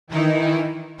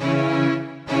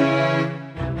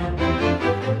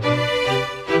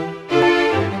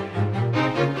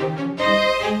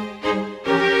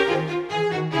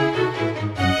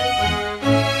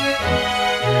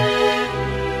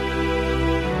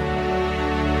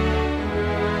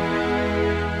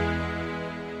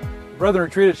Brethren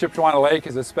Retreat at Shipshewana Lake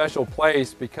is a special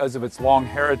place because of its long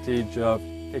heritage of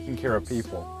taking care of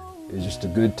people. It's just a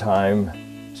good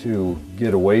time to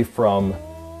get away from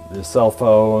the cell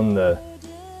phone,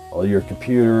 your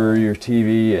computer, your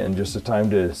TV, and just a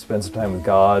time to spend some time with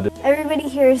God. Everybody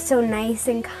here is so nice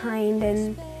and kind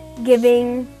and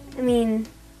giving. I mean,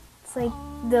 it's like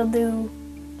they'll do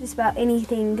just about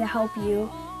anything to help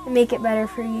you and make it better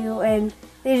for you, and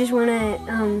they just want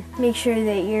to make sure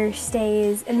that your stay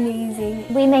is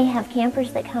amazing. We may have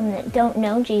campers that come that don't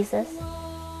know Jesus.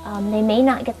 They may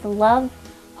not get the love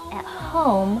at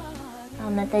home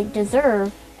that they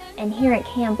deserve, and here at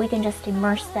camp we can just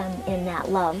immerse them in that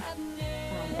love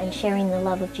and sharing the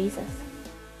love of Jesus.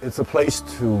 It's a place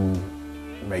to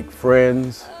make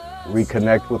friends,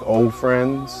 reconnect with old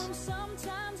friends,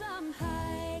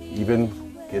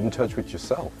 even get in touch with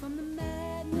yourself.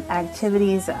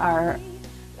 Activities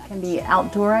can be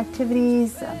outdoor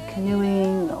activities,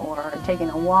 canoeing or taking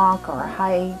a walk or a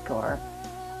hike, or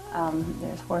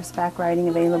there's horseback riding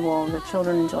available. The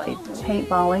children enjoy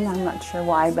paintballing. I'm not sure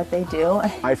why, but they do.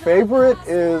 My favorite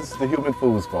is the human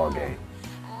foosball game.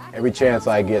 Every chance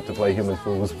I get to play human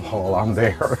foosball, I'm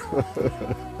there.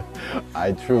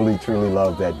 I truly, truly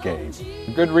love that game.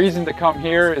 A good reason to come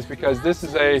here is because this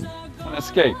is an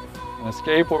escape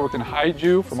where we can hide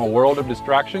you from a world of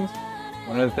distractions.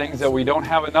 One of the things that we don't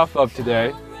have enough of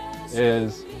today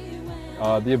is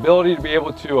the ability to be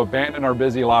able to abandon our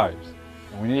busy lives.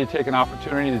 And we need to take an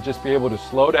opportunity to just be able to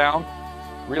slow down,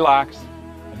 relax,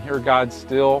 and hear God's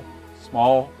still,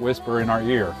 small whisper in our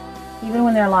ear. Even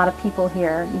when there are a lot of people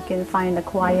here, you can find a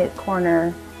quiet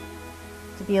corner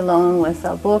to be alone with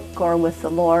a book or with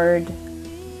the Lord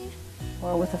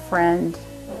or with a friend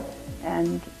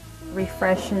and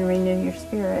refresh and renew your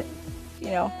spirit. You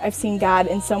know, I've seen God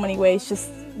in so many ways, just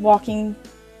walking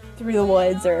through the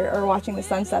woods or watching the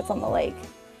sunsets on the lake.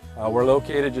 We're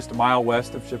located just a mile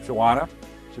west of Shipshewana.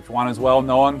 Shipshewana is well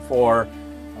known for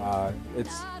its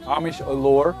Amish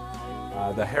allure,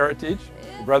 the heritage.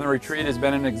 The Brethren Retreat has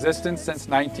been in existence since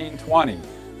 1920.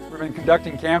 We've been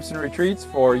conducting camps and retreats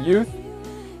for youth,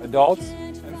 adults,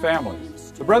 and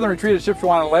families. The Brethren Retreat at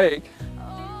Shipshewana Lake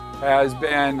has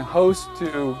been host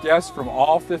to guests from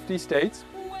all 50 states,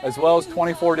 as well as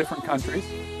 24 different countries.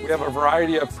 We have a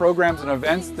variety of programs and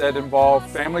events that involve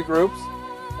family groups,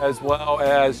 as well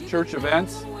as church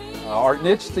events. Our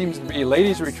niche seems to be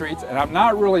ladies' retreats, and I'm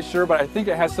not really sure, but I think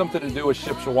it has something to do with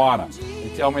Shipshewana.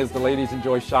 They tell me that the ladies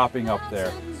enjoy shopping up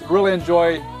there. We really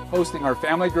enjoy hosting our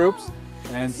family groups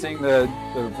and seeing the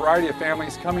variety of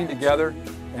families coming together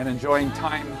and enjoying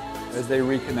time as they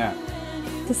reconnect.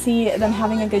 To see them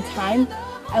having a good time,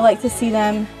 I like to see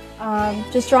them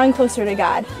just drawing closer to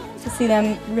God, to see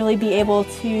them really be able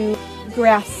to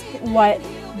grasp what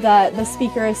the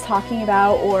speaker is talking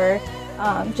about, or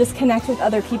just connect with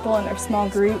other people in their small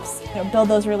groups, build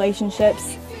those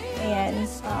relationships, and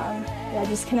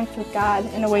just connect with God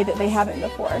in a way that they haven't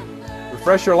before.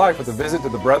 Refresh your life with a visit to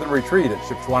the Brethren Retreat at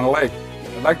Shipshewana Lake.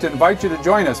 I'd like to invite you to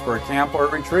join us for a camp or a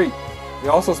retreat. We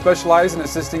also specialize in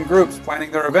assisting groups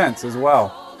planning their events as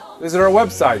well. Visit our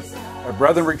website at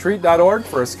brethrenretreat.org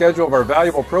for a schedule of our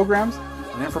valuable programs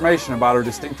and information about our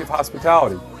distinctive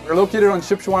hospitality. We're located on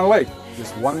Shipshewana Lake,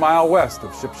 just 1 mile west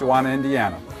of Shipshewana,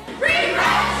 Indiana.